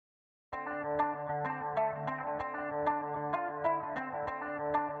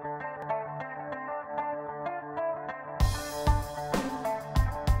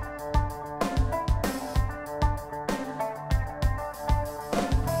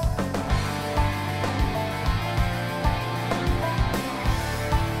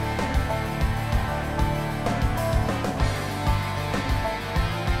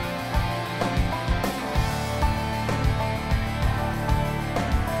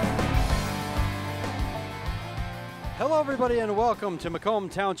Hello everybody and welcome to Macomb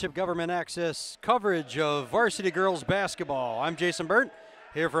Township Government Access coverage of varsity girls basketball. I'm Jason Burt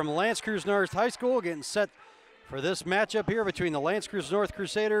here from L'Anse Creuse North High School, getting set for this matchup here between the L'Anse Creuse North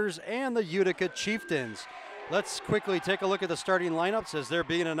Crusaders and the Utica Chieftains. Let's quickly take a look at the starting lineups as they're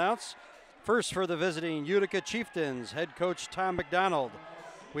being announced. First for the visiting Utica Chieftains, head coach Tom McDonald.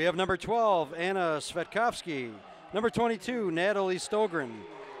 We have number 12, Anna Svetkovsky. Number 22, Natalie Stogren.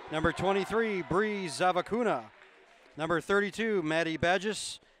 Number 23, Bree Zavakuna. Number 32, Maddie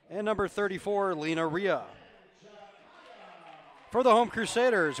Badges, and number 34, Lena Ria. For the home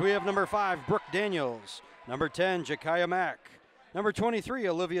Crusaders, we have number 5, Brooke Daniels, number 10, Jakaya Mack, number 23,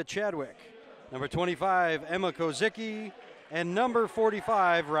 Olivia Chadwick, number 25, Emma Kozicki, and number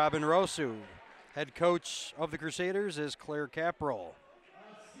 45, Robin Rosu. Head coach of the Crusaders is Claire Caprol.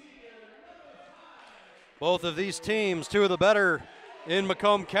 Both of these teams, two of the better in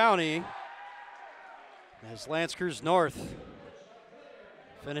Macomb County, as L'Anse Creuse North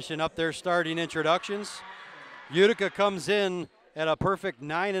finishing up their starting introductions. Utica comes in at a perfect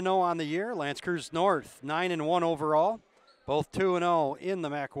 9-0 on the year. L'Anse Creuse North 9-1 overall, both 2-0 in the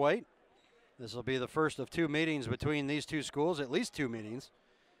MAC White. This will be the first of two meetings between these two schools, at least two meetings,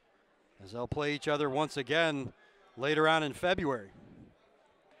 as they'll play each other once again later on in February.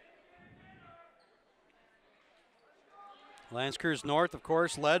 L'Anse Creuse North, of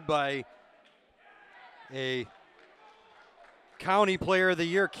course, led by a County Player of the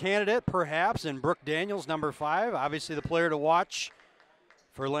Year candidate, perhaps, and Brooke Daniels, number 5, obviously the player to watch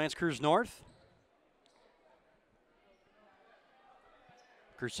for L'Anse Creuse North.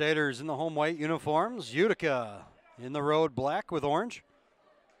 Crusaders in the home white uniforms, Utica in the road black with orange.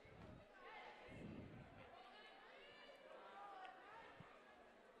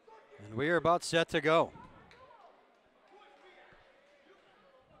 And we are about set to go.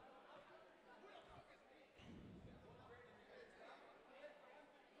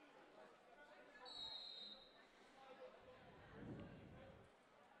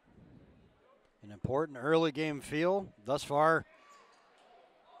 An important early game feel thus far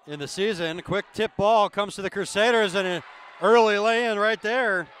in the season. Quick tip ball comes to the Crusaders and an early lay-in right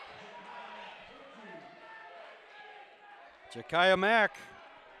there. Jakaya Mack.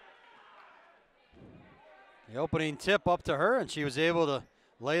 The opening tip up to her, and she was able to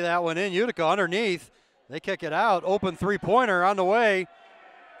lay that one in. Utica underneath. They kick it out. Open three-pointer on the way.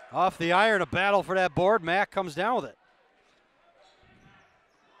 Off the iron, a battle for that board. Mack comes down with it.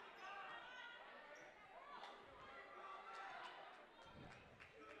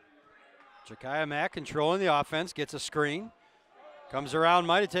 Jakaya Mack controlling the offense, gets a screen. Comes around,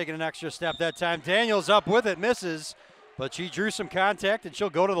 might have taken an extra step that time. Daniels up with it, misses, but she drew some contact and she'll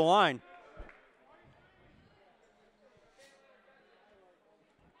go to the line.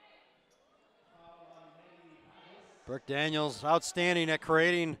 Brooke Daniels outstanding at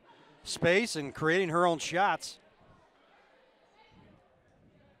creating space and creating her own shots.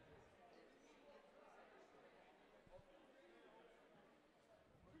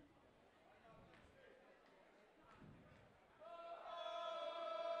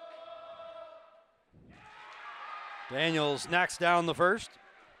 Daniels knocks down the first.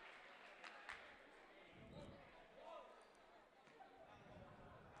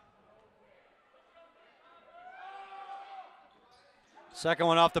 Second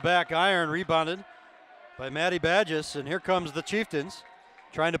one off the back iron, rebounded by Maddie Badges, and here comes the Chieftains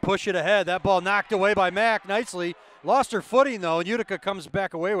trying to push it ahead. That ball knocked away by Mack nicely. Lost her footing though, and Utica comes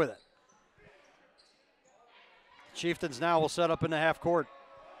back away with it. Chieftains now will set up in the half court.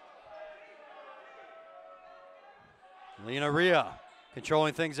 Lena Ria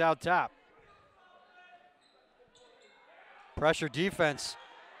controlling things out top. Pressure defense.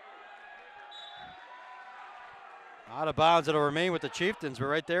 Out of bounds, it'll remain with the Chieftains, but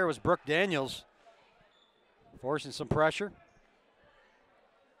right there was Brooke Daniels forcing some pressure.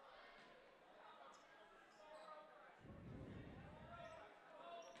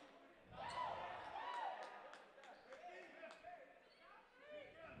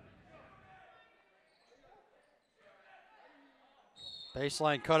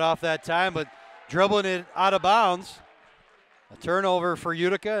 Baseline cut off that time, but dribbling it out of bounds. A turnover for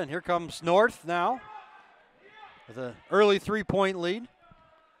Utica, and here comes North now with an early three-point lead.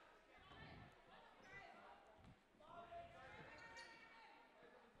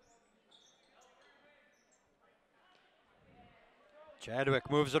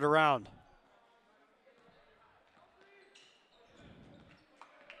 Chadwick moves it around.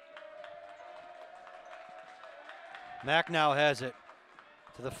 Mack now has it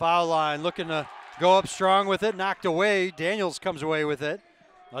to the foul line, looking to go up strong with it, knocked away. Daniels comes away with it.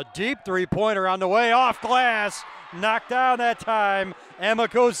 A deep three-pointer on the way, off glass. Knocked down that time. Emma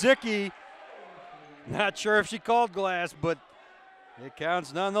Kozicki. Not sure if she called glass, but it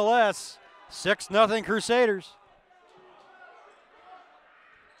counts nonetheless. 6-0 Crusaders.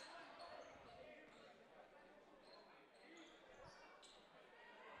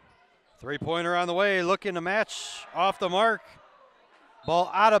 Three-pointer on the way, looking to match off the mark.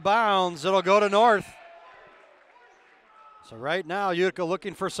 Ball out of bounds, it'll go to North. So right now, Utica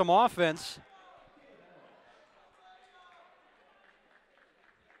looking for some offense.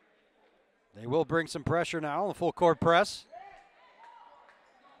 They will bring some pressure now, the full court press.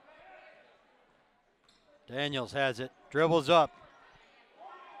 Daniels has it, dribbles up.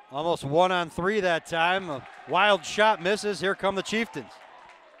 Almost 1-on-3 that time. A wild shot misses, here come the Chieftains.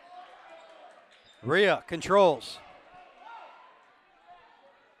 Rhea controls.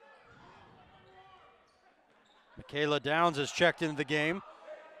 Michaela Downs is checked into the game.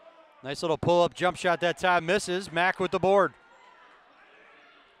 Nice little pull-up jump shot that time, misses. Mack with the board.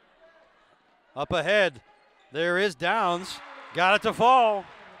 Up ahead, there is Downs. Got it to fall.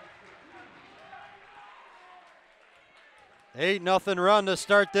 8-0 run to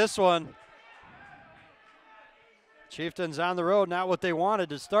start this one. Chieftains on the road, not what they wanted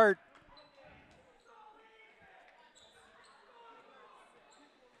to start.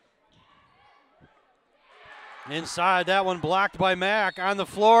 Inside, that one blocked by Mack. On the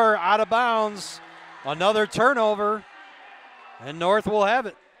floor, out of bounds. Another turnover, and North will have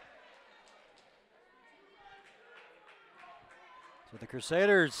it. So the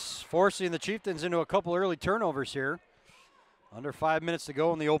Crusaders forcing the Chieftains into a couple early turnovers here. Under 5 minutes to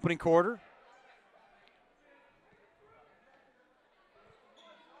go in the opening quarter.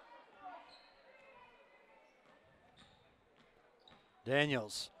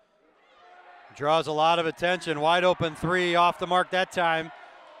 Daniels draws a lot of attention. Wide open three, off the mark that time.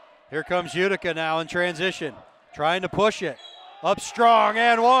 Here comes Utica now in transition, trying to push it. Up strong,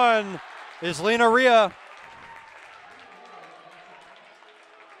 and one is Lena Rhea.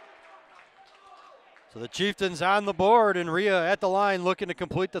 So the Chieftains on the board, and Rhea at the line looking to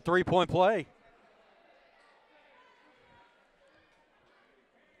complete the three-point play.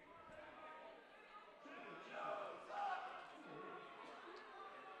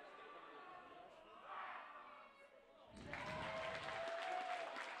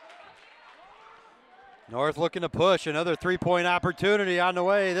 North looking to push, another three-point opportunity on the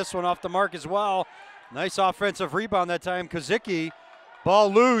way. This one off the mark as well. Nice offensive rebound that time. Kozicki, ball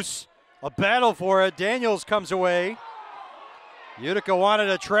loose, a battle for it. Daniels comes away. Utica wanted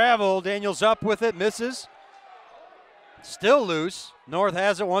to travel. Daniels up with it, misses. Still loose. North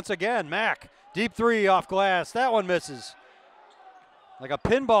has it once again. Mack, deep three off glass. That one misses. Like a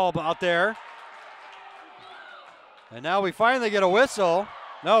pinball out there. And now we finally get a whistle.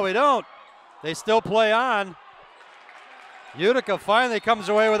 No, we don't. They still play on. Utica finally comes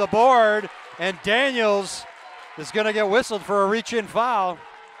away with a board, and Daniels is going to get whistled for a reach-in foul.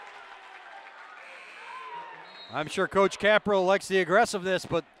 I'm sure Coach Capro likes the aggressiveness,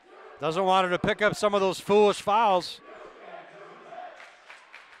 but doesn't want her to pick up some of those foolish fouls.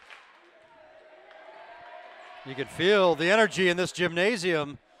 You can feel the energy in this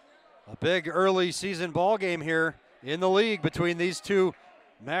gymnasium. A big early season ball game here in the league between these two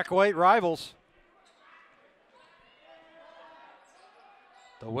Mac White rivals.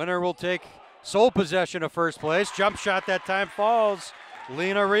 The winner will take sole possession of first place. Jump shot that time falls.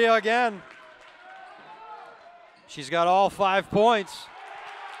 Lena Rhea again. She's got all 5 points.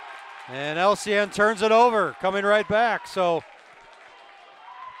 And LCN turns it over, coming right back. So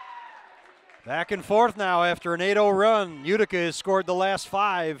back and forth now after an 8-0 run. Utica has scored the last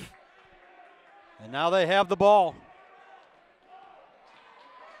 5. And now they have the ball.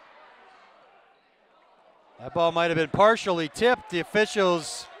 That ball might have been partially tipped. The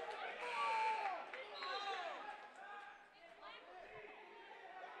officials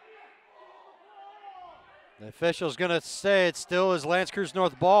going to say it still is L'Anse Creuse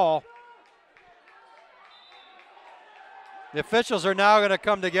North ball. The officials are now going to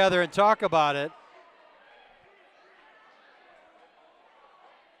come together and talk about it.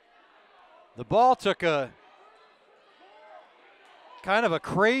 The ball took a kind of a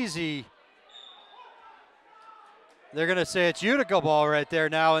crazy. They're going to say it's Utica ball right there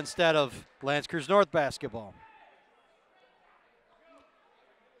now instead of L'Anse Creuse North basketball.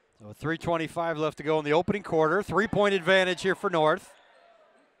 So 3:25 left to go in the opening quarter. 3-point advantage here for North.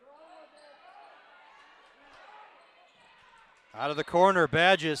 Out of the corner,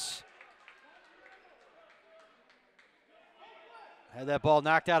 Badges had that ball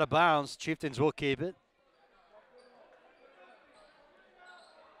knocked out of bounds. Chieftains will keep it.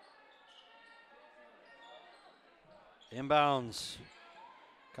 Inbounds.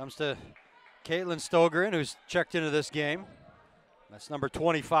 Comes to Caitlin Stogren, who's checked into this game. That's number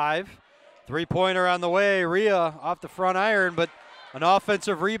 25. Three-pointer on the way. Rhea off the front iron, but an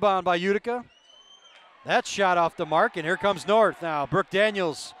offensive rebound by Utica. That shot off the mark, and here comes North now. Brooke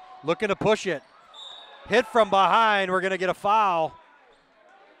Daniels looking to push it. Hit from behind. We're going to get a foul.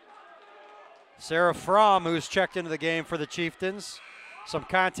 Sarah Fromm, who's checked into the game for the Chieftains. Some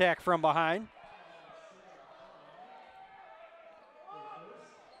contact from behind.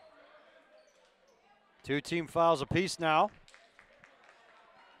 Two team fouls apiece now.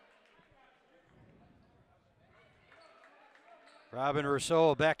 Robin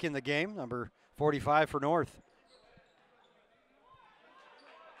Rousseau back in the game, number 45 for North.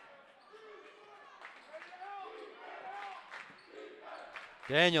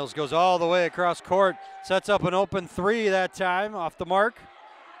 Daniels goes all the way across court, sets up an open three that time, off the mark.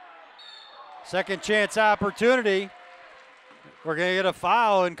 Second chance opportunity. We're going to get a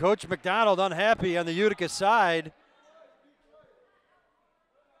foul, and Coach McDonald unhappy on the Utica side.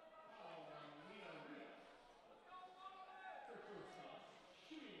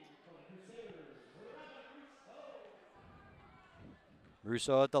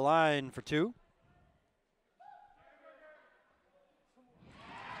 Russo at the line for two.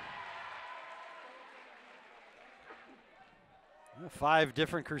 Five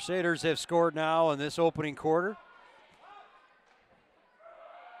different Crusaders have scored now in this opening quarter.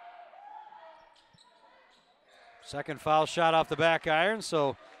 Second foul shot off the back iron,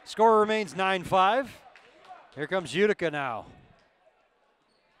 so score remains 9-5. Here comes Utica now.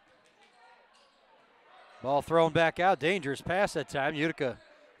 Ball thrown back out, dangerous pass that time. Utica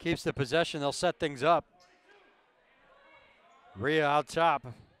keeps the possession, they'll set things up. Rhea out top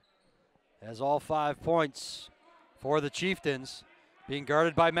has all 5 points for the Chieftains, being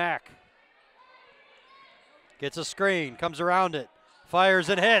guarded by Mack. Gets a screen, comes around it, fires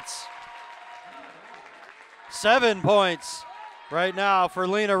and hits. 7 points right now for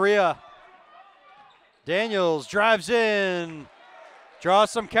Lena Rhea. Daniels drives in, draws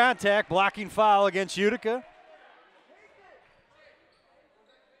some contact, blocking foul against Utica.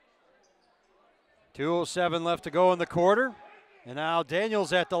 2:07 left to go in the quarter. And now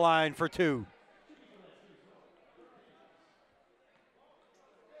Daniels at the line for two.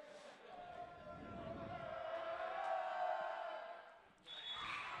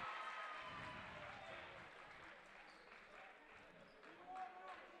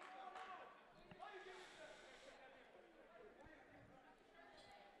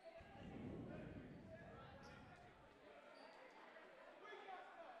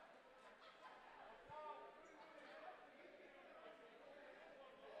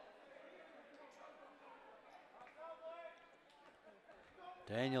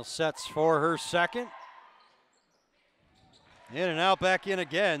 Daniels sets for her second. In and out, back in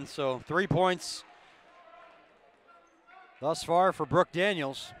again. So 3 points thus far for Brooke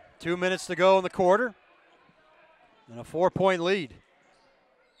Daniels. 2 minutes to go in the quarter. And a 4-point lead.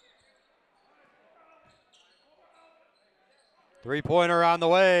 Three-pointer on the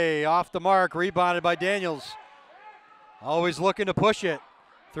way. Off the mark. Rebounded by Daniels. Always looking to push it.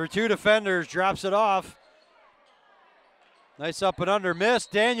 Through two defenders. Drops it off. Nice up and under miss.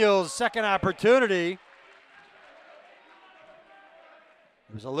 Daniels' second opportunity.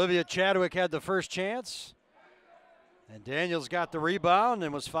 It was Olivia Chadwick had the first chance. And Daniels got the rebound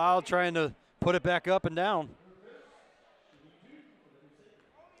and was fouled trying to put it back up and down.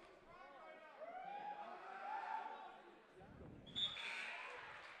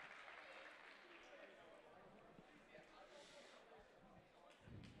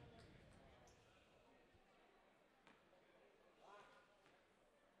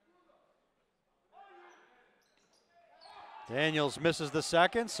 Daniels misses the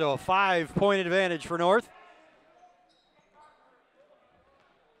second, so a 5-point advantage for North.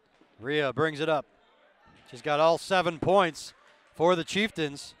 Rhea brings it up. She's got all 7 points for the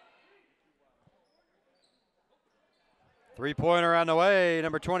Chieftains. Three-pointer on the way.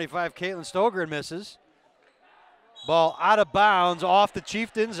 Number 25, Caitlin Stogren misses. Ball out of bounds off the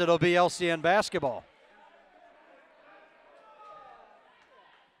Chieftains. It'll be LCN basketball.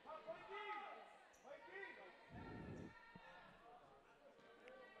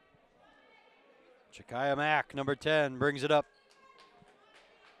 Jakaya Mack, number 10, brings it up.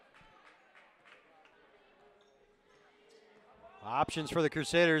 Options for the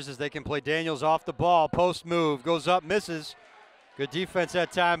Crusaders as they can play Daniels off the ball. Post move, goes up, misses. Good defense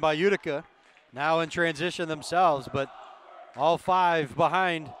that time by Utica. Now in transition themselves, but all 5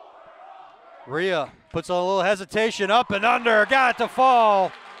 behind. Rhea puts a little hesitation, up and under, got it to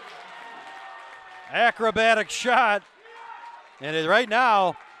fall. Acrobatic shot And right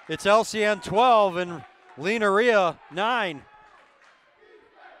now, it's LCN 12 and Lena Ria 9.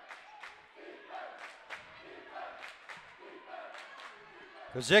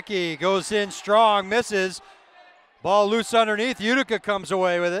 Kozicki goes in strong, misses. Ball loose underneath. Utica comes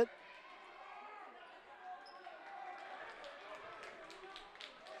away with it.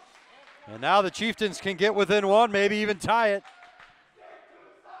 And now the Chieftains can get within one, maybe even tie it.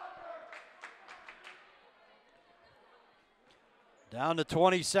 Down to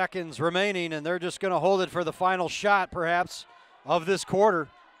 20 seconds remaining, and they're just going to hold it for the final shot, perhaps, of this quarter.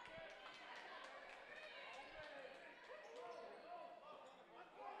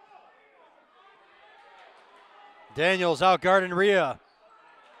 Daniels outguarding Rhea.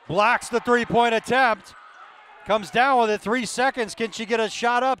 Blocks the three-point attempt. Comes down with it, 3 seconds. Can she get a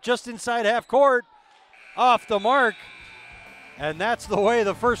shot up just inside half court? Off the mark. And that's the way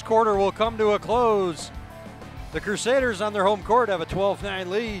the first quarter will come to a close. The Crusaders on their home court have a 12-9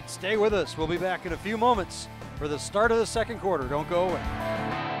 lead. Stay with us. We'll be back in a few moments for the start of the second quarter. Don't go away.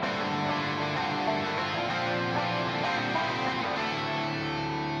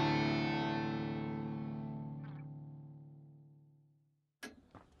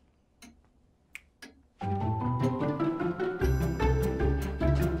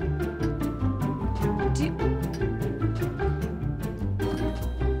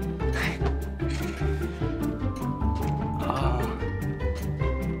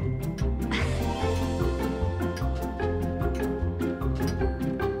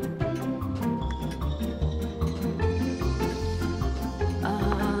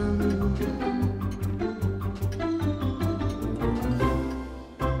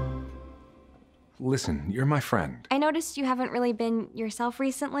 Listen, you're my friend. I noticed you haven't really been yourself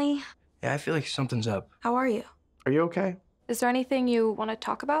recently. Yeah, I feel like something's up. How are you? Are you okay? Is there anything you want to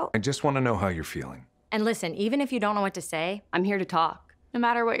talk about? I just want to know how you're feeling. And listen, even if you don't know what to say, I'm here to talk. No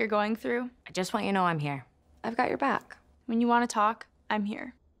matter what you're going through, I just want you to know I'm here. I've got your back. when you want to talk, I'm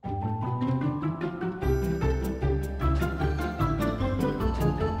here.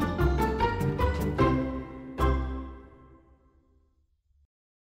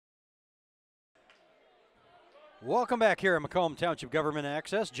 Welcome back here at Macomb Township Government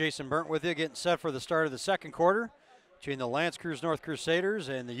Access. Jason Burnt with you, getting set for the start of the second quarter between the L'Anse Creuse North Crusaders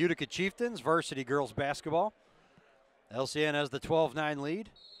and the Utica Chieftains, varsity girls basketball. LCN has the 12-9 lead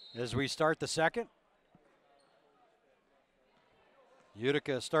as we start the second.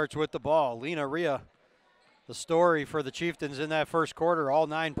 Utica starts with the ball. Lena Ria, the story for the Chieftains in that first quarter, all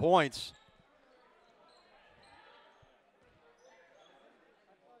 9 points.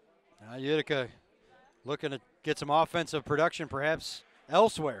 Now Utica looking to get some offensive production perhaps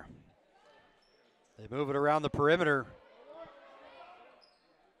elsewhere. They move it around the perimeter.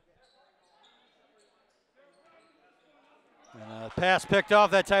 And a pass picked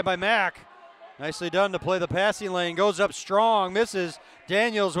off that time by Mack. Nicely done to play the passing lane. Goes up strong, misses.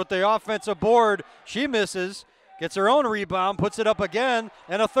 Daniels with the offensive board. She misses, gets her own rebound, puts it up again,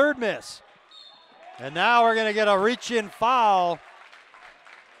 and a third miss. And now we're going to get a reach-in foul.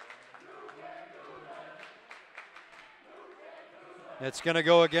 It's going to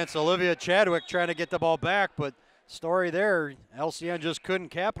go against Olivia Chadwick trying to get the ball back, but story there, LCN just couldn't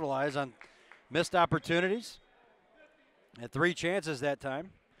capitalize on missed opportunities. Had 3 chances that time.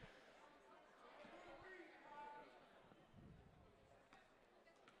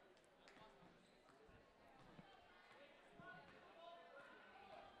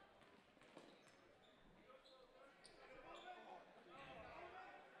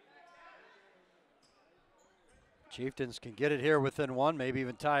 Chieftains can get it here within 1, maybe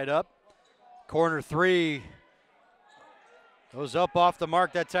even tie it up. Corner 3 goes up off the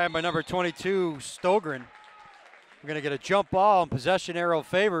mark that time by number 22, Stogren. We're going to get a jump ball, and possession arrow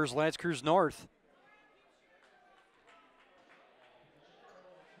favors L'Anse Creuse North.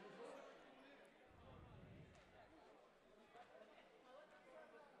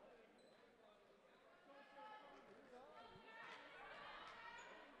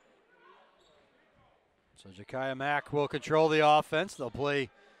 So Jakaya Mack will control the offense. They'll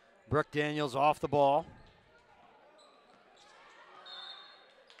play Brooke Daniels off the ball.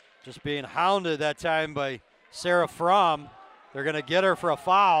 Just being hounded that time by Sarah Fromm. They're going to get her for a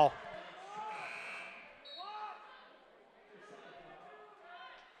foul.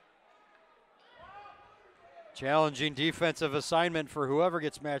 Challenging defensive assignment for whoever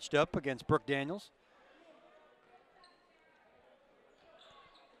gets matched up against Brooke Daniels.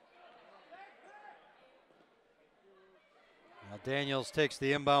 Now Daniels takes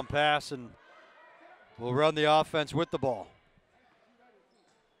the inbound pass and will run the offense with the ball.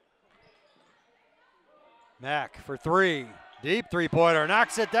 Mack for 3, Deep three-pointer,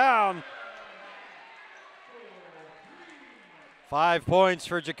 knocks it down. 5 points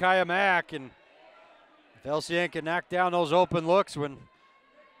for Ja'Kiah Mack, and if LCN can knock down those open looks when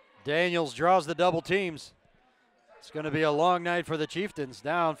Daniels draws the double teams, it's going to be a long night for the Chieftains.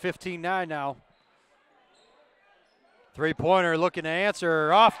 Down 15-9 now. Three-pointer looking to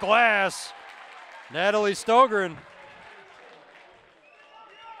answer, off glass. Natalie Stogren.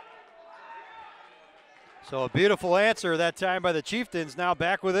 So a beautiful answer that time by the Chieftains, now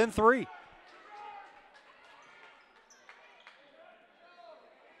back within 3.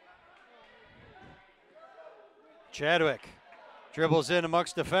 Chadwick dribbles in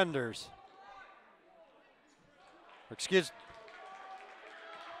amongst defenders.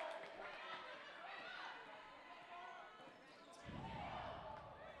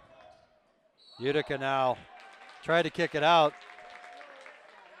 Utica now tried to kick it out.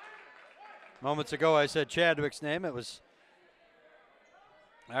 Moments ago I said Chadwick's name. It was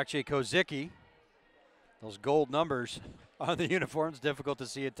actually Kozicki. Those gold numbers on the uniforms, difficult to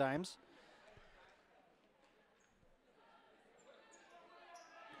see at times.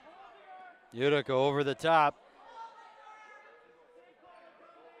 Utica over the top.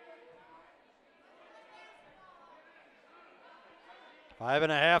 Five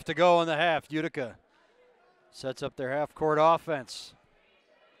and a half to go in the half. Utica sets up their half-court offense.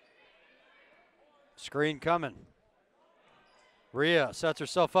 Screen coming. Rhea sets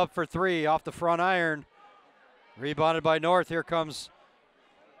herself up for 3 off the front iron. Rebounded by North. Here comes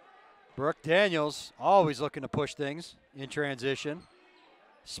Brooke Daniels, always looking to push things in transition.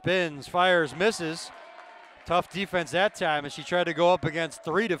 Spins, fires, misses. Tough defense that time as she tried to go up against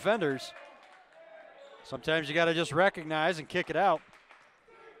 3 defenders. Sometimes you got to just recognize and kick it out.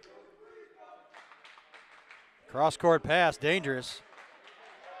 Cross-court pass, dangerous.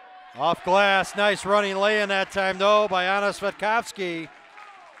 Off glass, nice running lay-in that time though by Anna Svetkovsky.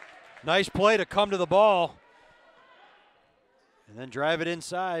 Nice play to come to the ball and then drive it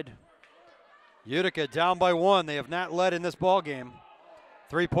inside. Utica down by 1. They have not led in this ball game.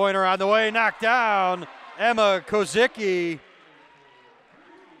 Three-pointer on the way, knocked down. Emma Kozicki.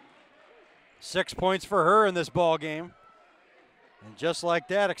 6 points for her in this ball game. And just like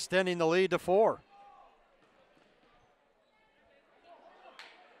that, extending the lead to 4.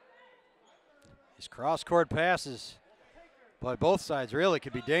 These cross-court passes by both sides really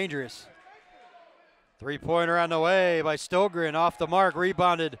could be dangerous. Three-pointer on the way by Stogren, off the mark,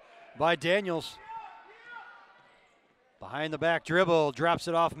 rebounded by Daniels. Behind the back dribble, drops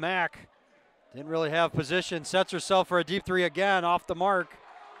it off Mack. Didn't really have position, sets herself for a deep 3 again, off the mark.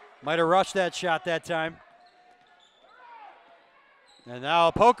 Might have rushed that shot that time. And now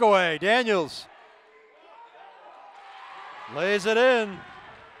a poke away, Daniels lays it in.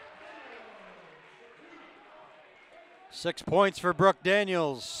 6 points for Brooke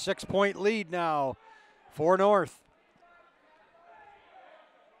Daniels. 6-point lead now for North.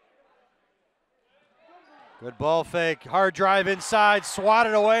 Good ball fake, hard drive inside,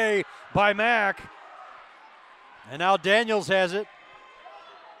 swatted away by Mack. And now Daniels has it.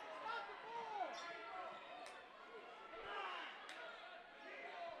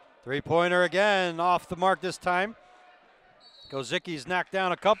 Three-pointer again, off the mark this time. Kozicki's knocked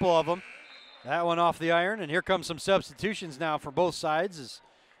down a couple of them. That one off the iron, and here comes some substitutions now for both sides as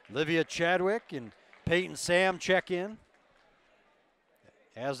Olivia Chadwick and Peyton Sam check in,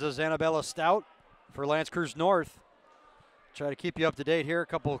 as does Annabella Stout for L'Anse Creuse North. Try to keep you up to date here. A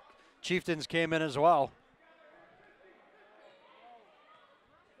couple Chieftains came in as well.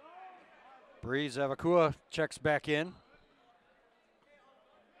 Bree Zavakua checks back in.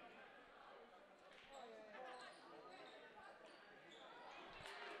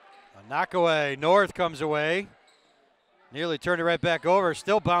 Knock away, North comes away. Nearly turned it right back over,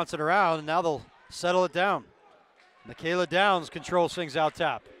 still bouncing around, and now they'll settle it down. Michaela Downs controls things out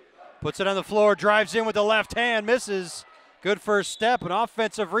top. Puts it on the floor, drives in with the left hand, misses. Good first step, an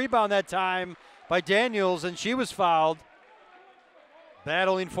offensive rebound that time by Daniels, and she was fouled.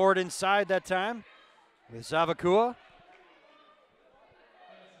 Battling for it inside that time with Zavakua.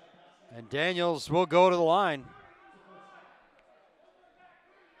 And Daniels will go to the line.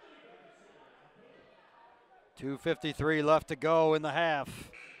 .253 left to go in the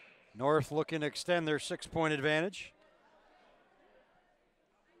half. North looking to extend their 6-point advantage.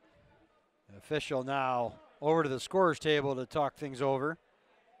 The official now over to the scorer's table to talk things over.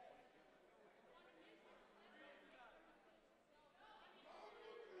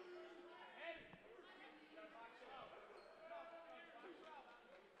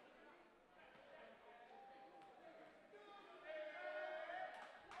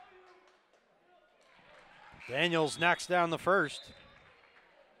 Daniels knocks down the first.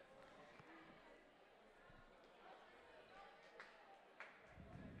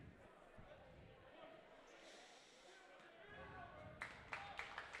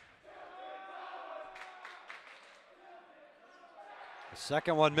 The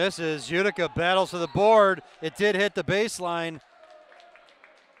second one misses. Utica battles to the board. It did hit the baseline.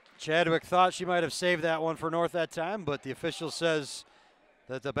 Chadwick thought she might have saved that one for North that time, but the official says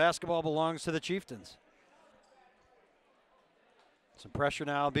that the basketball belongs to the Chieftains. Some pressure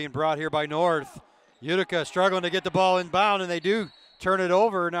now being brought here by North. Utica struggling to get the ball inbound, and they do turn it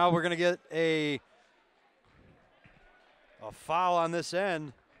over. Now we're going to get a foul on this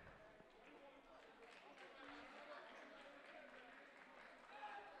end.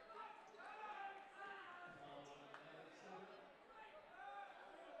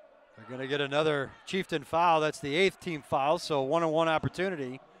 They're going to get another Chieftain foul. That's the 8th team foul, so 1-on-1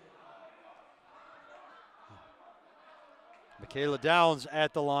 opportunity. Michaela Downs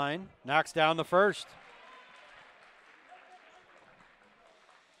at the line, knocks down the first.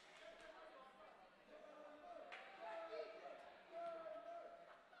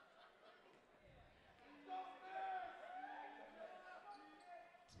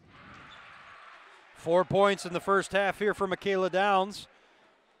 Four points in the first half here for Michaela Downs.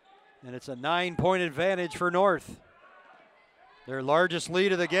 And it's a 9-point advantage for North. Their largest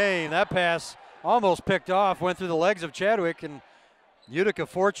lead of the game. That pass almost picked off, went through the legs of Chadwick, and Utica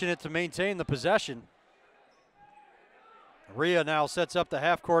fortunate to maintain the possession. Rhea now sets up the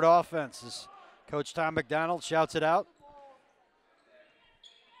half-court offense as Coach Tom McDonald shouts it out.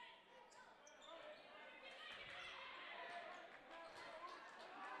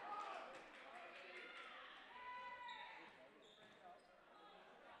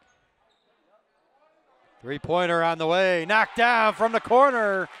 Three-pointer on the way, knocked down from the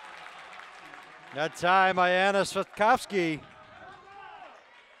corner. That time by Anna Svetkovsky.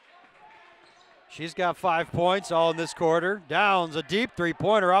 She's got 5 points all in this quarter. Downs, a deep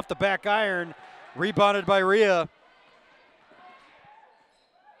three-pointer off the back iron, rebounded by Rhea.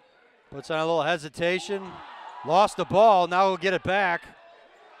 Puts on a little hesitation, lost the ball, now we'll get it back.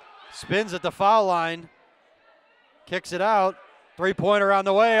 Spins at the foul line, kicks it out. Three-pointer on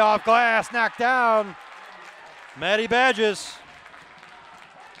the way, off glass, knocked down. Maddie Badges.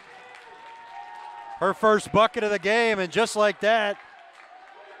 Her first bucket of the game, and just like that,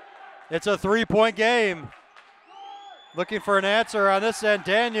 it's a three-point game. Looking for an answer on this end.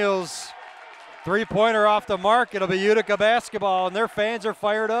 Daniels, three-pointer off the mark. It'll be Utica basketball, and their fans are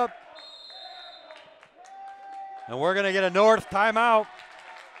fired up. And we're going to get a North timeout.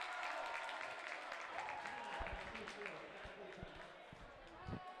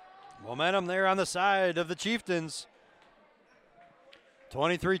 Momentum there on the side of the Chieftains.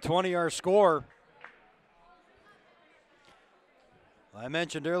 23-20 our score. I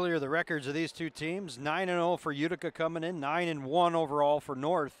mentioned earlier the records of these two teams. 9-0 for Utica coming in, 9-1 overall for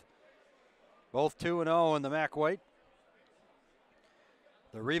North. Both 2-0 in the MAC White.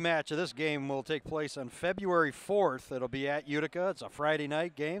 The rematch of this game will take place on February 4th. It'll be at Utica. It's a Friday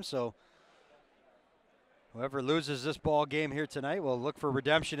night game, so whoever loses this ball game here tonight will look for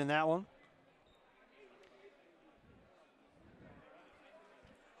redemption in that one.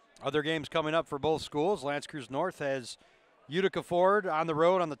 Other games coming up for both schools. L'Anse Creuse North has Utica Ford on the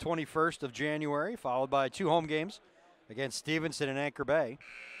road on the 21st of January, followed by 2 home games against Stevenson and Anchor Bay.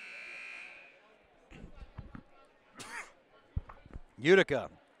 Utica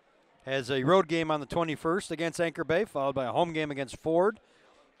has a road game on the 21st against Anchor Bay, followed by a home game against Ford,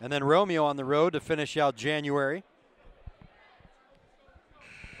 and then Romeo on the road to finish out January.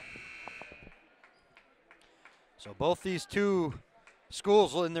 So both these two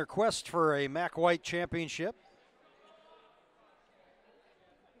schools in their quest for a MAC White championship.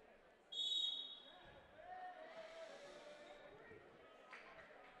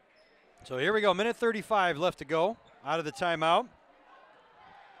 So here we go, minute 35 left to go out of the timeout.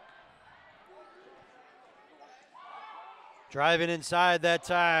 Driving inside that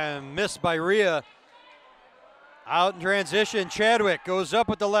time, missed by Rhea. Out in transition, Chadwick goes up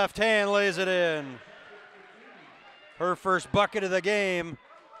with the left hand, lays it in. Her first bucket of the game.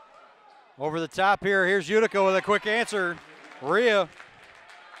 Over the top here, here's Utica with a quick answer. Rhea,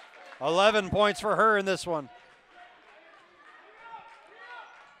 11 points for her in this one.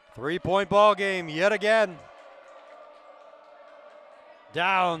 3-point ball game yet again.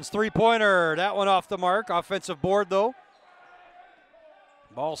 Downs, three-pointer, that one off the mark. Offensive board though.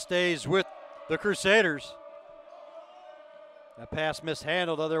 Ball stays with the Crusaders. That pass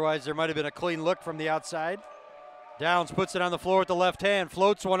mishandled, otherwise there might have been a clean look from the outside. Downs puts it on the floor with the left hand,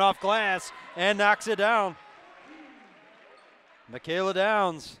 floats one off glass and knocks it down. Michaela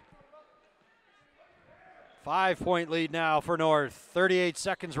Downs. 5-point lead now for North. 38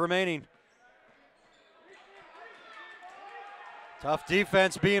 seconds remaining. Tough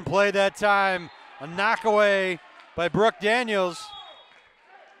defense being played that time. A knockaway by Brooke Daniels.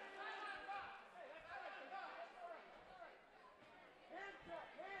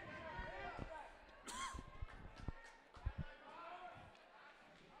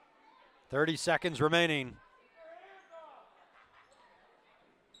 .30 seconds remaining.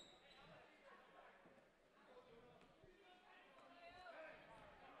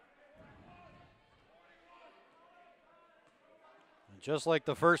 Just like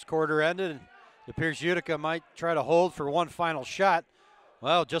the first quarter ended, it appears Utica might try to hold for one final shot.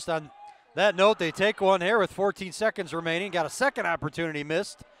 Well, just on that note, they take one here with 14 seconds remaining. Got a second opportunity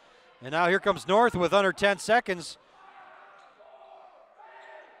missed. And now here comes North with under 10 seconds.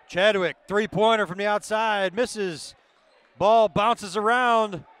 Chadwick, three-pointer from the outside, misses. Ball bounces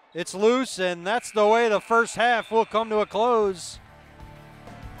around. It's loose, and that's the way the first half will come to a close.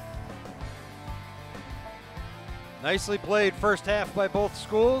 Nicely played first half by both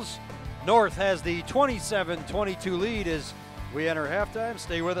schools. North has the 27-22 lead as we enter halftime.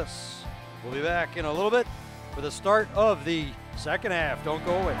 Stay with us. We'll be back in a little bit for the start of the second half. Don't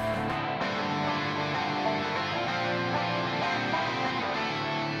go away.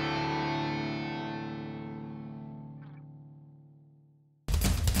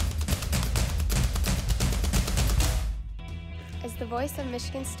 As the voice of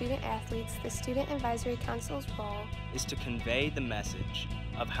Michigan student athletes, the Student Advisory Council's role is to convey the message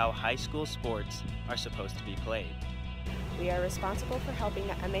of how high school sports are supposed to be played. We are responsible for helping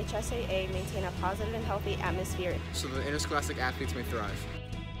the MHSAA maintain a positive and healthy atmosphere so that interscholastic athletes may thrive.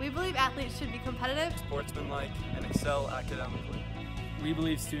 We believe athletes should be competitive, sportsmanlike, and excel academically. We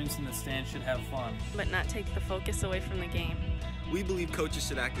believe students in the stands should have fun, but not take the focus away from the game. We believe coaches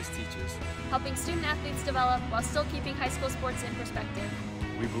should act as teachers, helping student athletes develop while still keeping high school sports in perspective.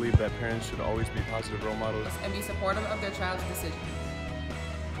 We believe that parents should always be positive role models and be supportive of their child's decision.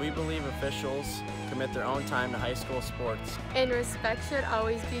 We believe officials commit their own time to high school sports. And respect should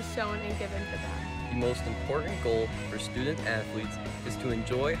always be shown and given to them. The most important goal for student athletes is to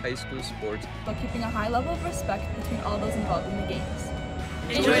enjoy high school sports while keeping a high level of respect between all those involved in the games.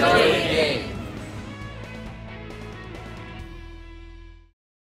 Enjoy the game!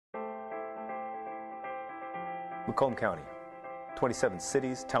 Macomb County, 27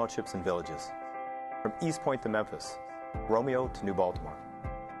 cities, townships, and villages. From East Point to Memphis, Romeo to New Baltimore.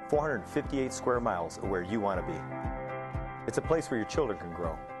 458 square miles of where you want to be. It's a place where your children can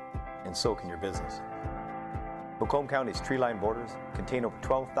grow, and so can your business. Macomb County's tree-lined borders contain over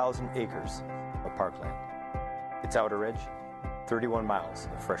 12,000 acres of parkland. Its outer edge, 31 miles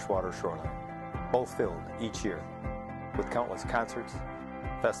of freshwater shoreline, both filled each year with countless concerts,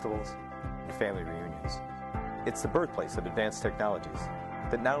 festivals, and family reunions. It's the birthplace of advanced technologies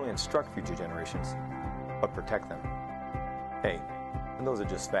that not only instruct future generations, but protect them. Hey, and those are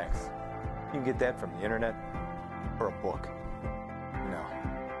just facts. You can get that from the internet or a book. No.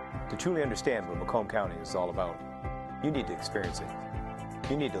 To truly understand what Macomb County is all about, you need to experience it.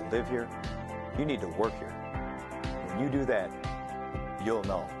 You need to live here. You need to work here. When you do that, you'll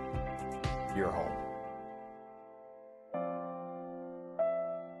know you're home.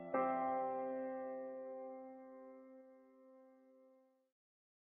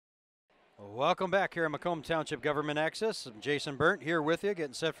 Welcome back here at Macomb Township Government Access. I'm Jason Burnt here with you,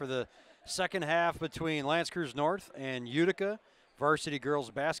 getting set for the second half between L'Anse Creuse North and Utica varsity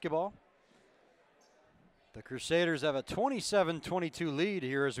girls basketball. The Crusaders have a 27-22 lead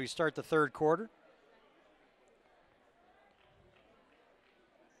here as we start the third quarter.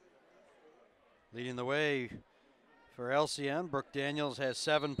 Leading the way for LCN, Brooke Daniels has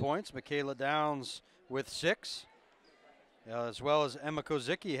 7 points. Michaela Downs with 6. As well as Emma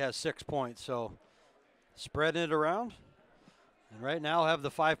Kozicki has 6 points. So spreading it around. And right now have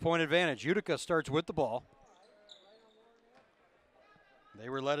the 5-point advantage. Utica starts with the ball. They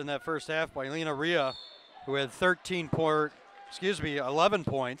were led in that first half by Lena Rhea, who had 11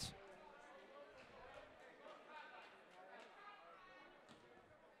 points.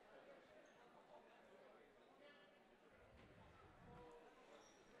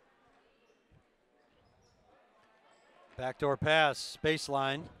 Backdoor pass,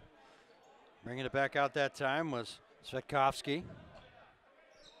 baseline. Bringing it back out that time was Svetkovsky.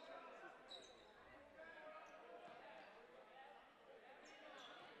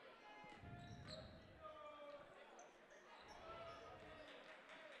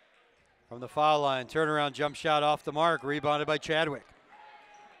 From the foul line, turnaround jump shot off the mark, rebounded by Chadwick.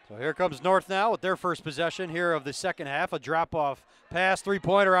 So here comes North now with their first possession here of the second half. A drop-off pass,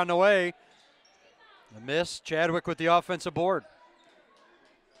 three-pointer on the way. A miss. Chadwick with the offensive board.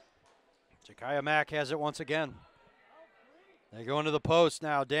 Jakaya Mack has it once again. They go into the post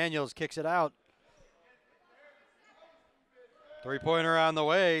now. Daniels kicks it out. Three-pointer on the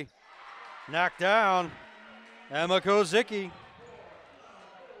way. Knocked down. Emma Kozicki.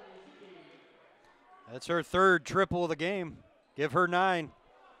 That's her third triple of the game. Give her 9.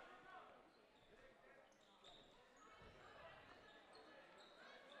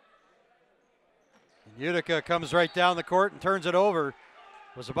 And Utica comes right down the court and turns it over.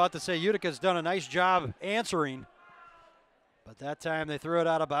 Was about to say Utica's done a nice job answering, but that time they threw it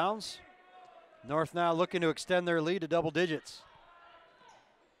out of bounds. North now looking to extend their lead to double digits.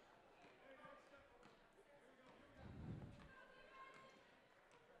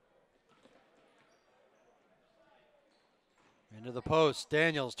 Into the post,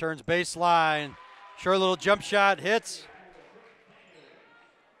 Daniels turns baseline. Short little jump shot, hits.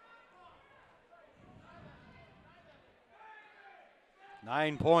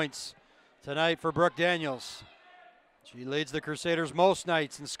 Nine points tonight for Brooke Daniels. She leads the Crusaders most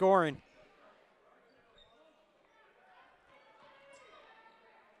nights in scoring.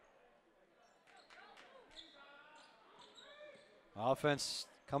 Offense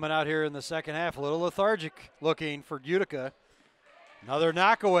coming out here in the second half, a little lethargic looking for Utica. Another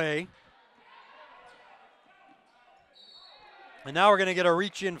knockaway. And now we're going to get a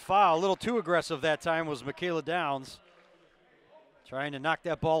reach-in foul. A little too aggressive that time was Michaela Downs, trying to knock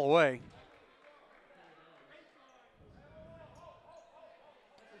that ball away.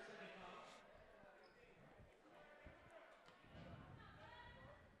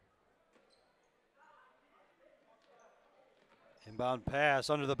 Inbound pass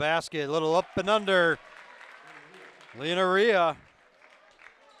under the basket, a little up and under. Lena Rhea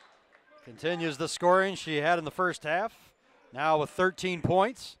continues the scoring she had in the first half, now with 13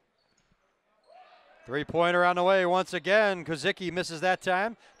 points. Three-pointer on the way once again. Kozicki misses that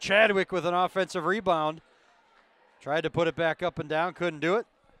time. Chadwick with an offensive rebound. Tried to put it back up and down, couldn't do it.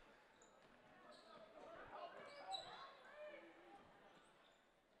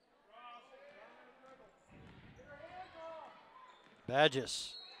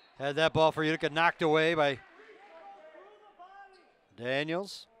 Badges had that ball for Utica, knocked away by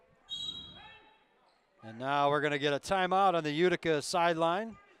Daniels. And now we're going to get a timeout on the Utica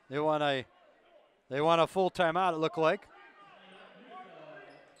sideline. They want a full timeout, it looked like.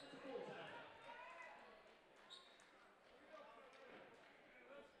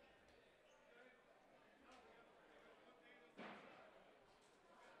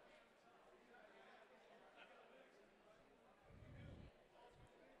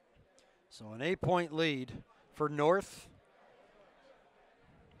 So an 8-point lead for North.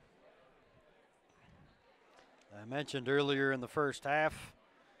 I mentioned earlier in the first half,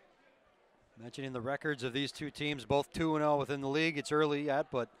 mentioning the records of these two teams, both 2-0 within the league. It's early yet,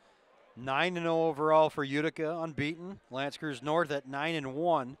 but 9-0 overall for Utica, unbeaten. L'Anse Creuse North at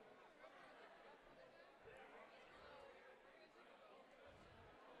 9-1.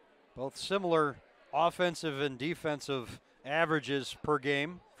 Both similar offensive and defensive averages per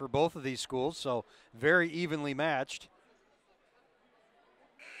game for both of these schools, so very evenly matched.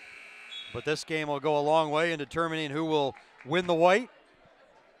 But this game will go a long way in determining who will win the white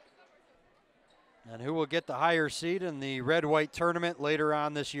and who will get the higher seed in the red-white tournament later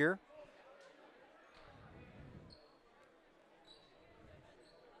on this year.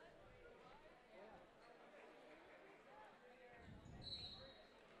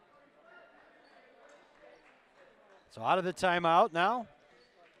 So out of the timeout now.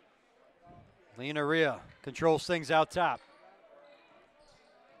 Lena Rhea controls things out top.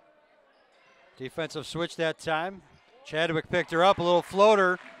 Defensive switch that time. Chadwick picked her up, a little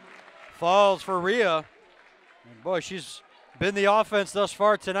floater. Falls for Rhea. And boy, she's been the offense thus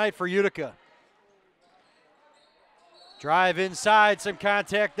far tonight for Utica. Drive inside, some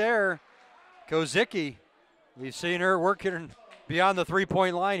contact there. Kozicki, we've seen her working beyond the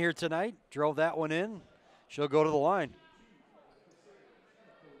three-point line here tonight. Drove that one in. She'll go to the line.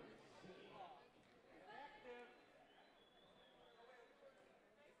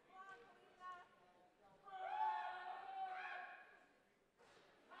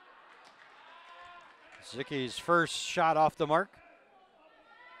 Zicky's first shot off the mark.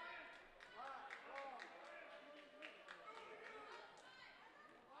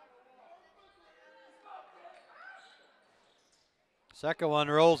 Second one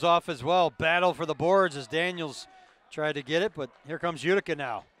rolls off as well. Battle for the boards as Daniels tried to get it, but here comes Utica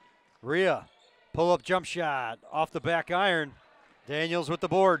now. Rhea, pull-up jump shot off the back iron. Daniels with the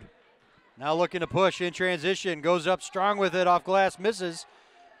board. Now looking to push in transition. Goes up strong with it, off glass, misses.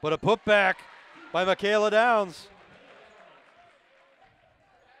 But a putback by Michaela Downs.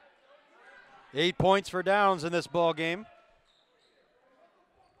 8 points for Downs in this ball game.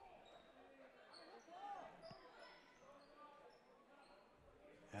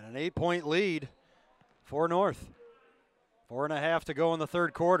 And an 8-point lead for North. 4.5 to go in the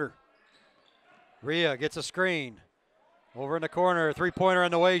third quarter. Rhea gets a screen. Over in the corner, three-pointer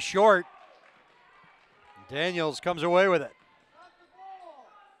on the way, short. Daniels comes away with it.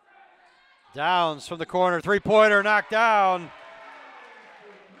 Downs from the corner, three-pointer knocked down.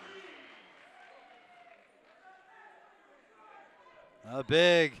 A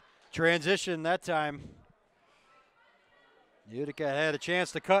big transition that time. Utica had a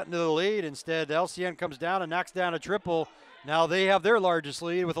chance to cut into the lead. Instead, LCN comes down and knocks down a triple. Now they have their largest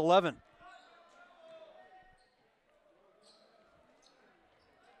lead with 11.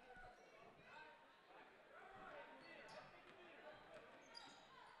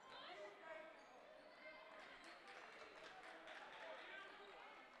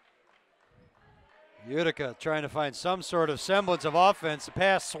 Utica trying to find some sort of semblance of offense. The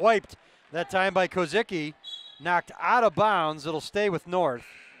pass swiped that time by Kozicki. Knocked out of bounds. It'll stay with North.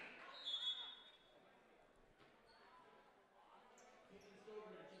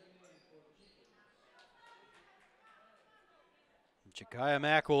 Jakaya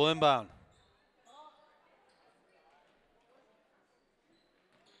Mack will inbound.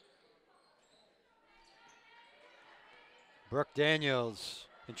 Brooke Daniels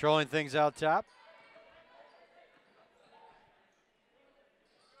controlling things out top.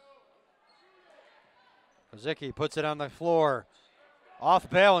 Kozicki puts it on the floor. Off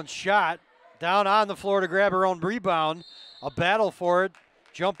balance shot. Down on the floor to grab her own rebound. A battle for it.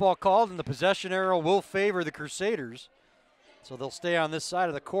 Jump ball called, and the possession arrow will favor the Crusaders. So they'll stay on this side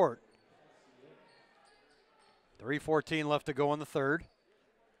of the court. 3:14 left to go in the third.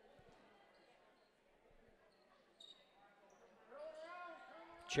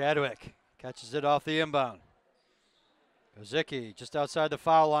 Chadwick catches it off the inbound. Kozicki just outside the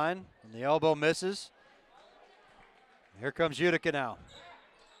foul line, and the elbow misses. Here comes Utica now.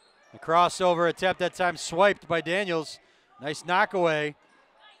 The crossover attempt, that time swiped by Daniels. Nice knockaway.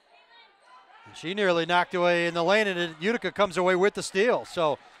 And she nearly knocked away in the lane, and Utica comes away with the steal.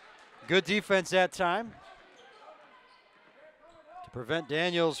 So good defense that time to prevent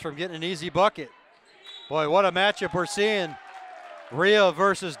Daniels from getting an easy bucket. Boy, what a matchup we're seeing. Rhea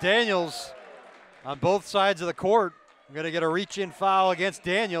versus Daniels on both sides of the court. We're going to get a reach-in foul against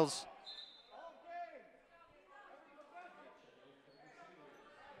Daniels.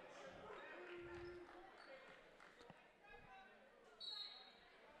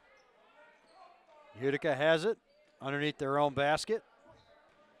 Utica has it underneath their own basket.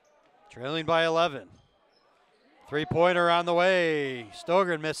 Trailing by 11. Three-pointer on the way.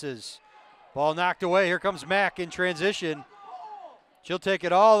 Stogren misses. Ball knocked away. Here comes Mack in transition. She'll take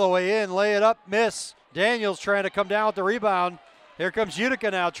it all the way in, lay it up, miss. Daniels trying to come down with the rebound. Here comes Utica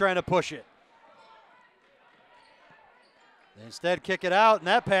now trying to push it. They instead kick it out, and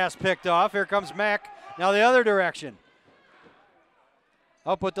that pass picked off. Here comes Mack now the other direction.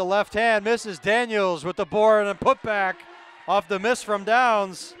 Up with the left hand, misses. Daniels with the board and a putback off the miss from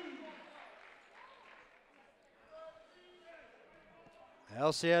Downs.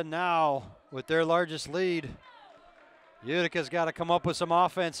 LCN now with their largest lead. Utica's got to come up with some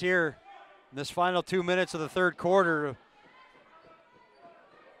offense here in this final 2 minutes of the third quarter.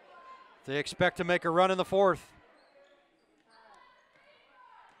 They expect to make a run in the fourth.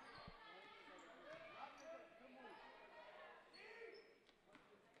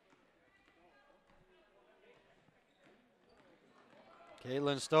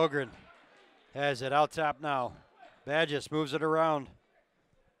 Caitlin Stogren has it out top now. Badges moves it around.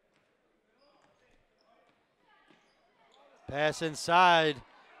 Pass inside,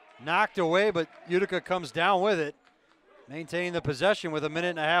 knocked away, but Utica comes down with it. Maintaining the possession with 1.5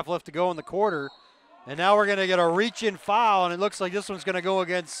 minutes left to go in the quarter. And now we're going to get a reach-in foul, and it looks like this one's going to go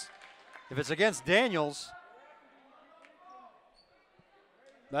against, if it's against Daniels,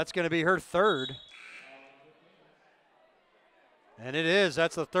 that's going to be her third. And it is.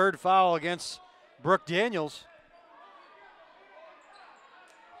 That's the third foul against Brooke Daniels.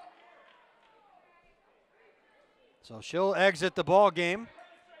 So she'll exit the ball game.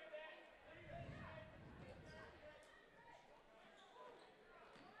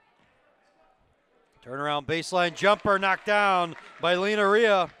 Turnaround baseline jumper knocked down by Lena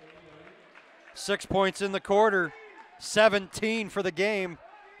Rhea. 6 points in the quarter, 17 for the game.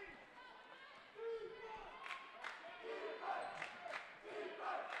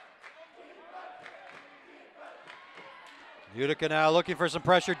 Utica now looking for some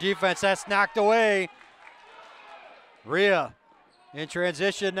pressure defense. That's knocked away. Rhea in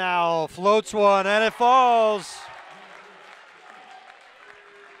transition now, floats one, and it falls.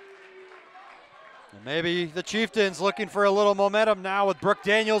 And maybe the Chieftains looking for a little momentum now with Brooke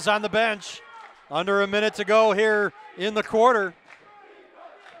Daniels on the bench. Under a minute to go here in the quarter.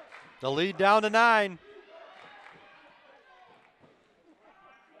 The lead down to 9.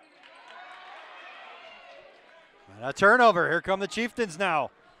 And a turnover. Here come the Chieftains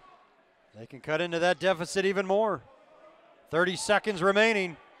now. They can cut into that deficit even more. 30 seconds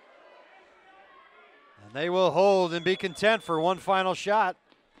remaining. And they will hold and be content for one final shot.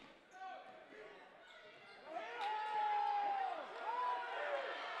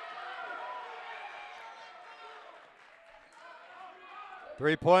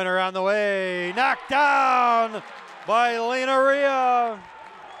 Three-pointer on the way. Knocked down by Lena Rhea.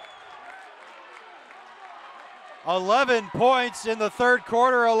 11 points in the third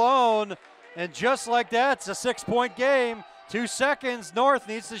quarter alone. And just like that, it's a 6-point game. 2 seconds. North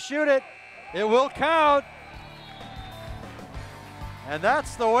needs to shoot it. It will count. And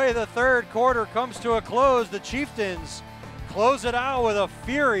that's the way the third quarter comes to a close. The Chieftains close it out with a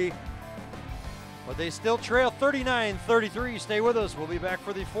fury. But they still trail 39-33. Stay with us. We'll be back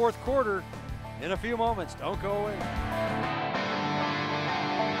for the fourth quarter in a few moments. Don't go away.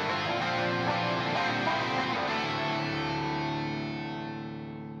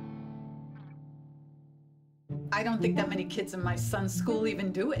 I don't think that many kids in my son's school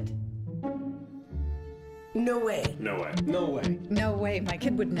even do it. No way. No way. No way. No way. My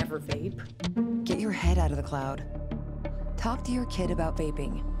kid would never vape. Get your head out of the cloud. Talk to your kid about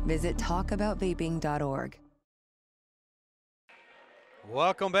vaping. Visit talkaboutvaping.org.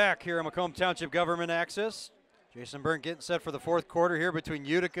 Welcome back here at Macomb Township Government Access. Jason Byrne getting set for the fourth quarter here between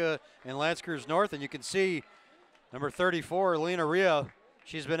Utica and L'Anse Creuse North. And you can see number 34, Lena Rhea.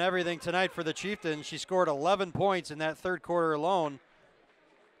 She's been everything tonight for the Chieftains. She scored 11 points in that third quarter alone.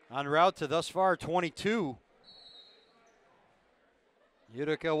 En route to thus far 22.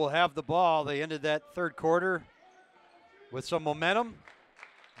 Utica will have the ball. They ended that third quarter with some momentum.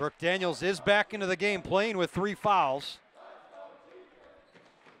 Brooke Daniels is back into the game playing with 3 fouls.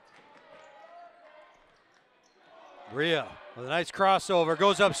 Rhea with a nice crossover,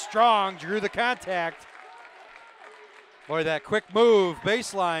 goes up strong, drew the contact. Boy, that quick move,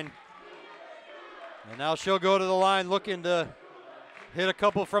 baseline. And now she'll go to the line looking to hit a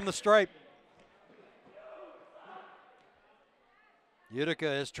couple from the stripe. Utica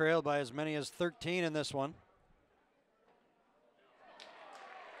is trailed by as many as 13 in this one.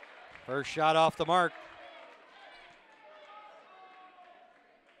 First shot off the mark.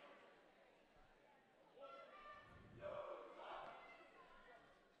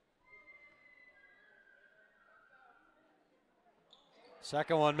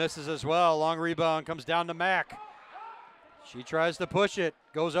 Second one misses as well. Long rebound comes down to Mack. She tries to push it,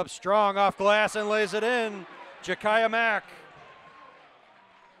 goes up strong off glass and lays it in. Jakaya Mack.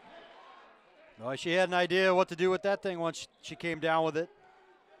 Well, she had an idea what to do with that thing once she came down with it.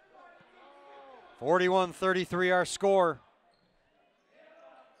 41-33 our score.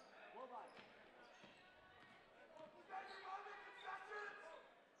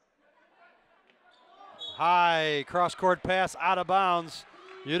 High cross-court pass out of bounds.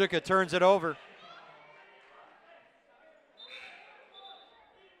 Utica turns it over.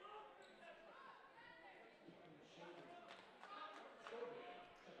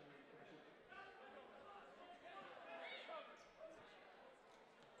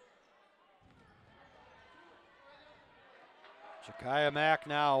 Jakaya Mack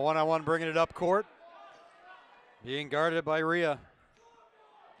now one-on-one bringing it up court. Being guarded by Rhea.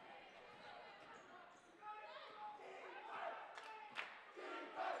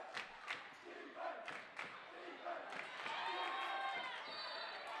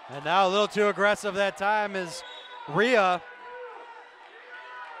 And now a little too aggressive that time is Rhea.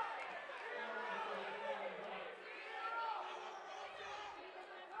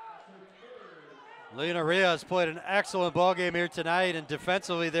 Lena Rhea has played an excellent ball game here tonight, and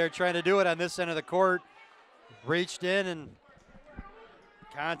defensively they're trying to do it on this end of the court. Reached in and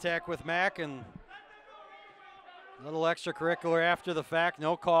contact with Mack, and a little extracurricular after the fact.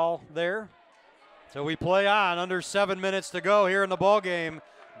 No call there. So we play on. Under 7 minutes to go here in the ball game.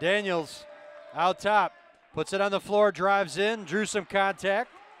 Daniels out top, puts it on the floor, drives in, drew some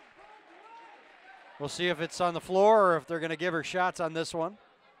contact. We'll see if it's on the floor or if they're going to give her shots on this one.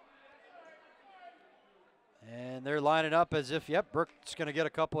 And they're lining up as if, yep, Brooke's going to get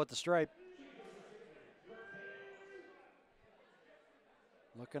a couple at the stripe.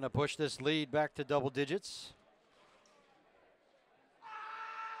 Looking to push this lead back to double digits.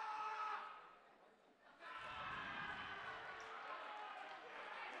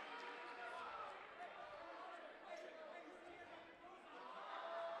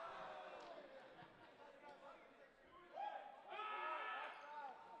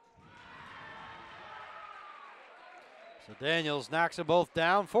 So Daniels knocks them both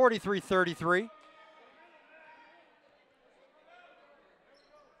down, 43-33.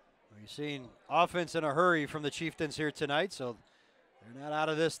 We've seen offense in a hurry from the Chieftains here tonight, so they're not out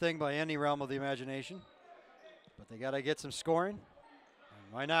of this thing by any realm of the imagination. But they got to get some scoring.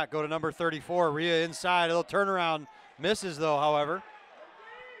 And why not go to number 34, Rhea inside, a little turnaround. Misses though, however.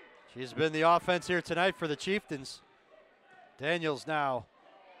 She's been the offense here tonight for the Chieftains. Daniels now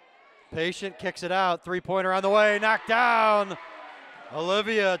patient, kicks it out. Three-pointer on the way, knocked down.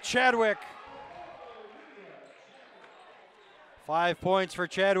 Olivia Chadwick. 5 points for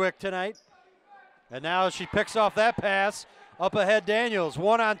Chadwick tonight. And now she picks off that pass. Up ahead, Daniels,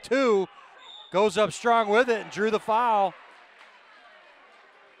 1-on-2. Goes up strong with it and drew the foul.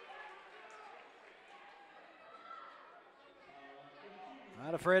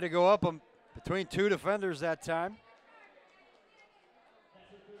 Not afraid to go up between two defenders that time.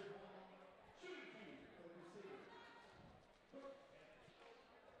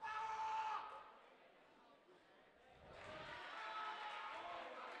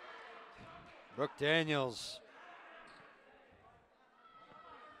 Brooke Daniels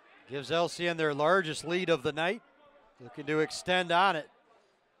gives LCN their largest lead of the night. Looking to extend on it.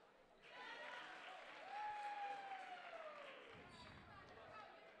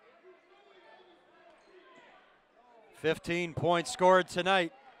 $15 points scored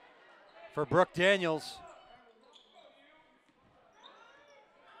tonight for Brooke Daniels.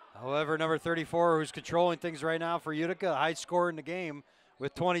 However, number 34, who's controlling things right now for Utica, high score in the game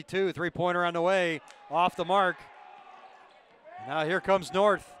with 22. Three-pointer on the way, off the mark. Now here comes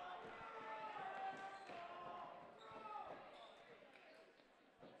North.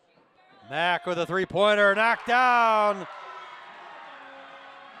 Mack with a three-pointer, knocked down.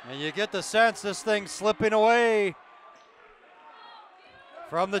 And you get the sense this thing's slipping away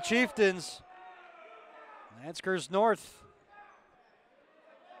from the Chieftains. L'Anse Creuse North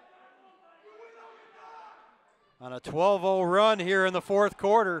on a 12-0 run here in the fourth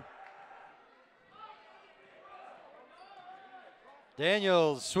quarter.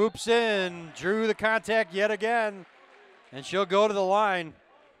 Daniels swoops in, drew the contact yet again, and she'll go to the line.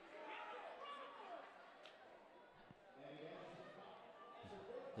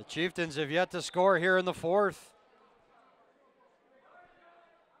 The Chieftains have yet to score here in the fourth.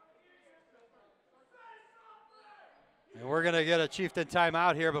 And we're going to get a Chieftain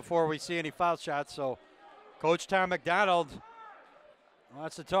timeout here before we see any foul shots. So Coach Tom McDonald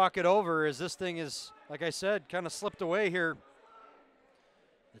wants to talk it over as this thing is, like I said, kind of slipped away here.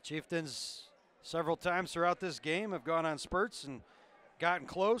 The Chieftains several times throughout this game have gone on spurts and gotten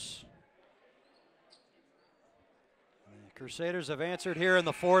close. The Crusaders have answered here in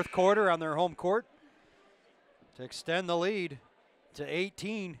the fourth quarter on their home court to extend the lead to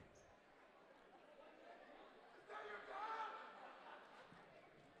 18.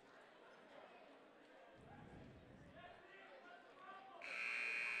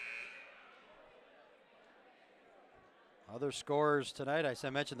 Other scorers tonight, as I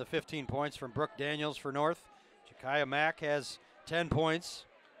mentioned, the 15 points from Brooke Daniels for North. Jakaya Mack has 10 points.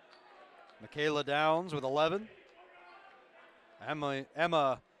 Michaela Downs with 11.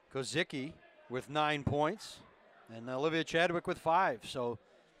 Emma Kozicki with 9 points. And Olivia Chadwick with 5. So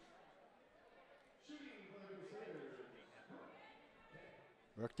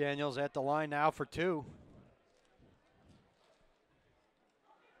Brooke Daniels at the line now for 2.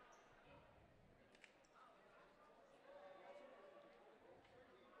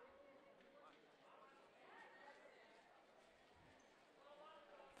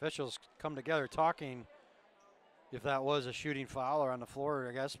 Officials come together talking if that was a shooting foul or on the floor,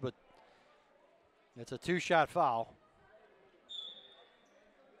 I guess, but it's a 2-shot foul.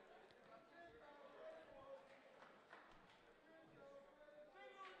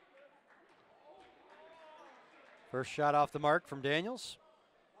 First shot off the mark from Daniels.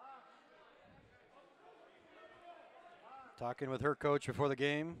 Talking with her coach before the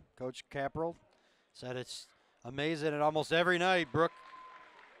game, Coach Caprell, said it's amazing, and almost every night, Brooke,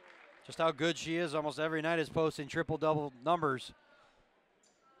 just how good she is almost every night, is posting triple-double numbers.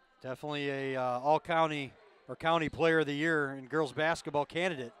 Definitely a all-county or county player of the year in girls basketball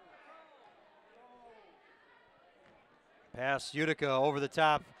candidate. Pass Utica over the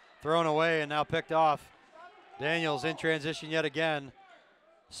top, thrown away and now picked off. Daniels in transition yet again.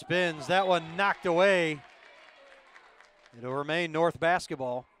 Spins, that one knocked away. It'll remain North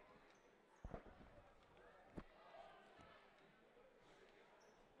basketball.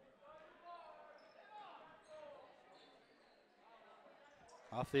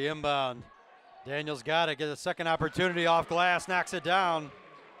 Off the inbound. Daniels got it, get a second opportunity off glass, knocks it down.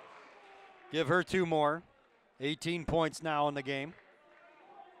 Give her 2 more. 18 points now in the game.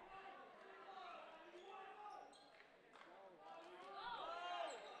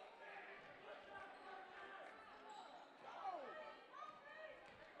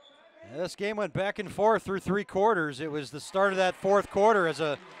 This game went back and forth through 3 quarters. It was the start of that 4th quarter as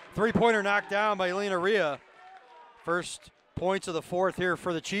a 3-pointer knocked down by Lena Rhea. First points of the 4th here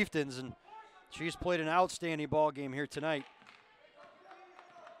for the Chieftains, and she's played an outstanding ball game here tonight.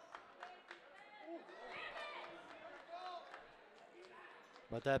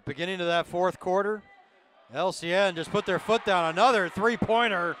 But that beginning of that 4th quarter, LCN just put their foot down. Another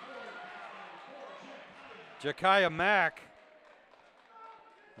 3-pointer. Jakaya Mack.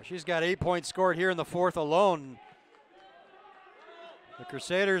 She's got 8 points scored here in the 4th alone. The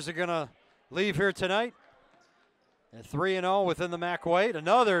Crusaders are going to leave here tonight at 3-0 within the MAC White.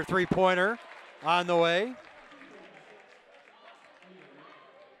 Another 3-pointer on the way.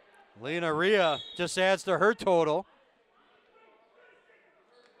 Lena Rhea just adds to her total.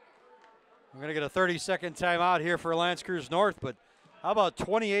 We're going to get a 30-second timeout here for L'Anse Creuse North, but how about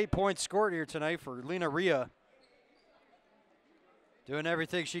 28 points scored here tonight for Lena Rhea? Doing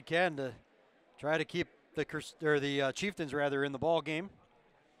everything she can to try to keep the Chieftains rather in the ball game.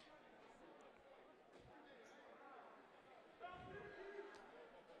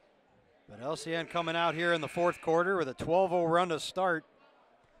 But LCN coming out here in the 4th quarter with a 12-0 run to start.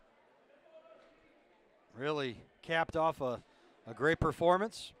 Really capped off a great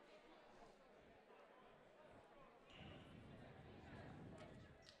performance.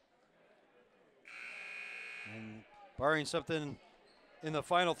 And barring something in the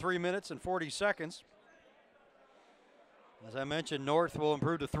final 3 minutes and 40 seconds. As I mentioned, North will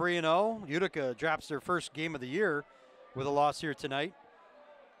improve to 3-0. Utica drops their first game of the year with a loss here tonight.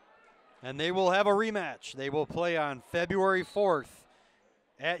 And they will have a rematch. They will play on February 4th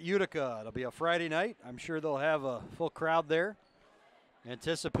at Utica. It'll be a Friday night. I'm sure they'll have a full crowd there,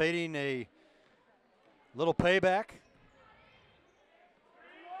 anticipating a little payback.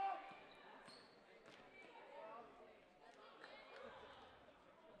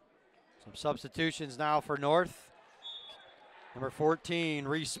 Some substitutions now for North. Number 14,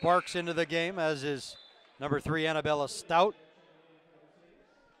 Reese Sparks into the game, as is number 3, Annabella Stout.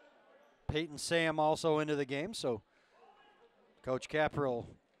 Peyton Sam also into the game, so Coach Caprill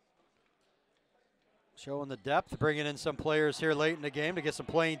showing the depth, bringing in some players here late in the game to get some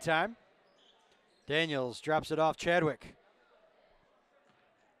playing time. Daniels drops it off Chadwick.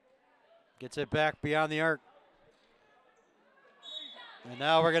 Gets it back beyond the arc. And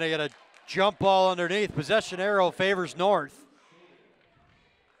now we're going to get a jump ball underneath. Possession arrow favors North.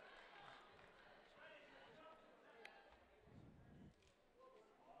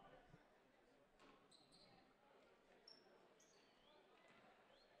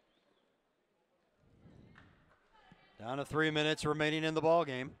 Down to 3 minutes remaining in the ball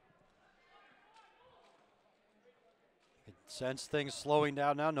game. You can sense things slowing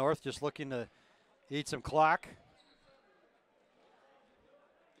down now. North just looking to eat some clock.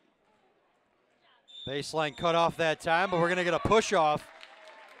 Baseline cut off that time, but we're going to get a push off.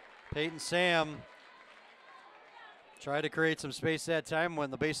 Peyton Sam tried to create some space that time when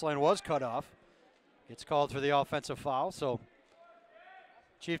the baseline was cut off. Gets called for the offensive foul, so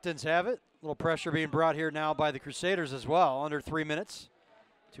Chieftains have it. A little pressure being brought here now by the Crusaders as well. Under 3 minutes,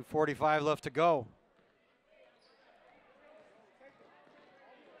 2:45 left to go.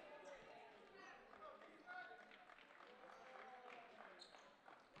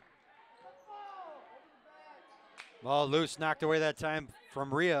 Ball loose, knocked away that time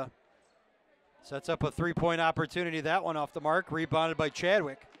from Rhea. Sets up a 3-point opportunity. That one off the mark, rebounded by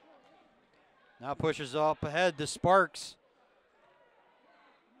Chadwick. Now pushes up ahead to Sparks.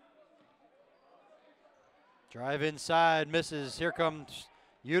 Drive inside, misses. Here comes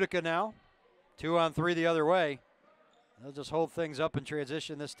Utica now. 2-on-3 the other way. They'll just hold things up in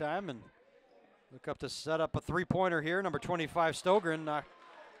transition this time and look up to set up a 3-pointer here. Number 25, Stogren,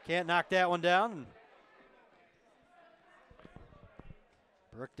 can't knock that one down.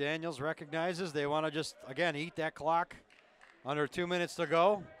 Brooke Daniels recognizes they want to just, again, eat that clock. Under 2 minutes to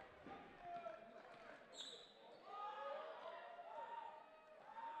go.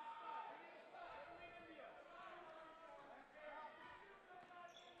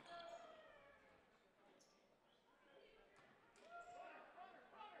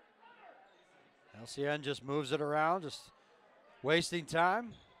 LCN just moves it around, just wasting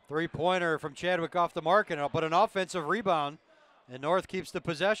time. 3-pointer from Chadwick off the mark, but an offensive rebound. And North keeps the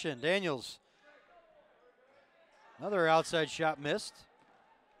possession. Daniels. Another outside shot missed.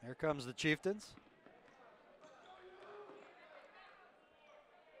 Here comes the Chieftains.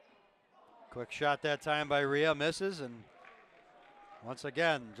 Quick shot that time by Rhea, misses, and once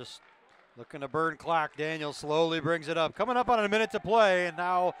again, just looking to burn clock. Daniels slowly brings it up. Coming up on a minute to play, and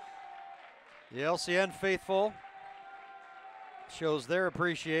now the LCN faithful shows their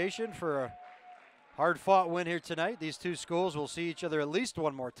appreciation for a hard-fought win here tonight. These two schools will see each other at least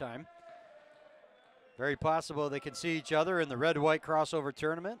one more time. Very possible they can see each other in the red-white crossover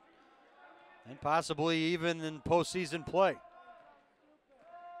tournament and possibly even in postseason play.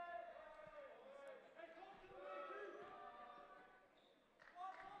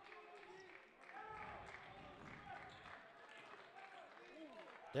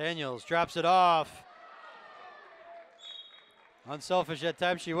 Daniels drops it off. Unselfish at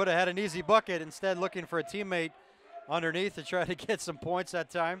times. She would have had an easy bucket, instead looking for a teammate underneath to try to get some points that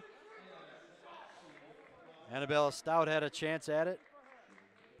time. Annabella Stout had a chance at it,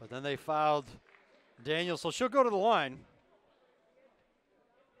 but then they fouled Daniels, so she'll go to the line.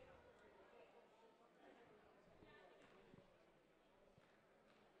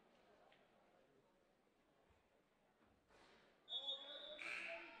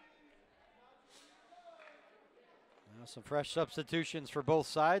 Now some fresh substitutions for both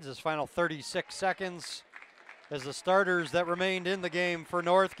sides. This final 36 seconds as the starters that remained in the game for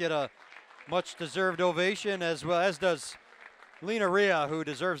North get a much-deserved ovation, as well as does Lena Rhea, who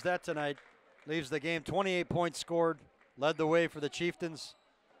deserves that tonight. Leaves the game 28 points scored, led the way for the Chieftains.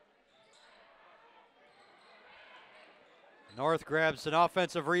 North grabs an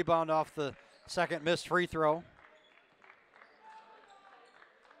offensive rebound off the second missed free throw.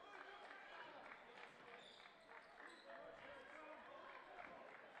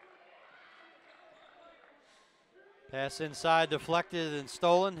 Pass inside, deflected and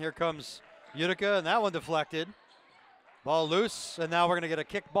stolen. Here comes Utica, and that one deflected. Ball loose, and now we're going to get a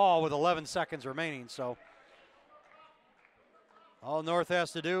kick ball with 11 seconds remaining. So all North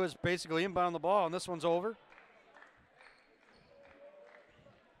has to do is basically inbound the ball, and this one's over.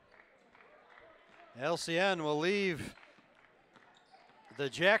 LCN will leave the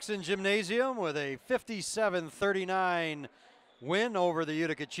Jackson Gymnasium with a 57-39 win over the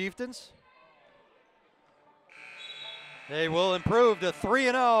Utica Chieftains. They will improve to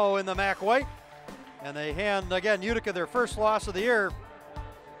 3-0 in the MAC White, and they hand, again, Utica their first loss of the year.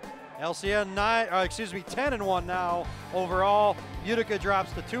 LCN 10-1 now overall. Utica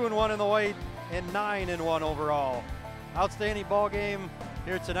drops to 2-1 in the White and 9-1 overall. Outstanding ball game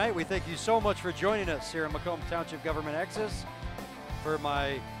here tonight. We thank you so much for joining us here in Macomb Township Government Access. For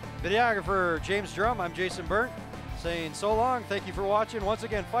my videographer, James Drum, I'm Jason Burnt, saying so long. Thank you for watching. Once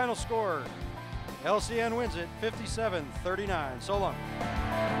again, final score, LCN wins it 57-39. So long.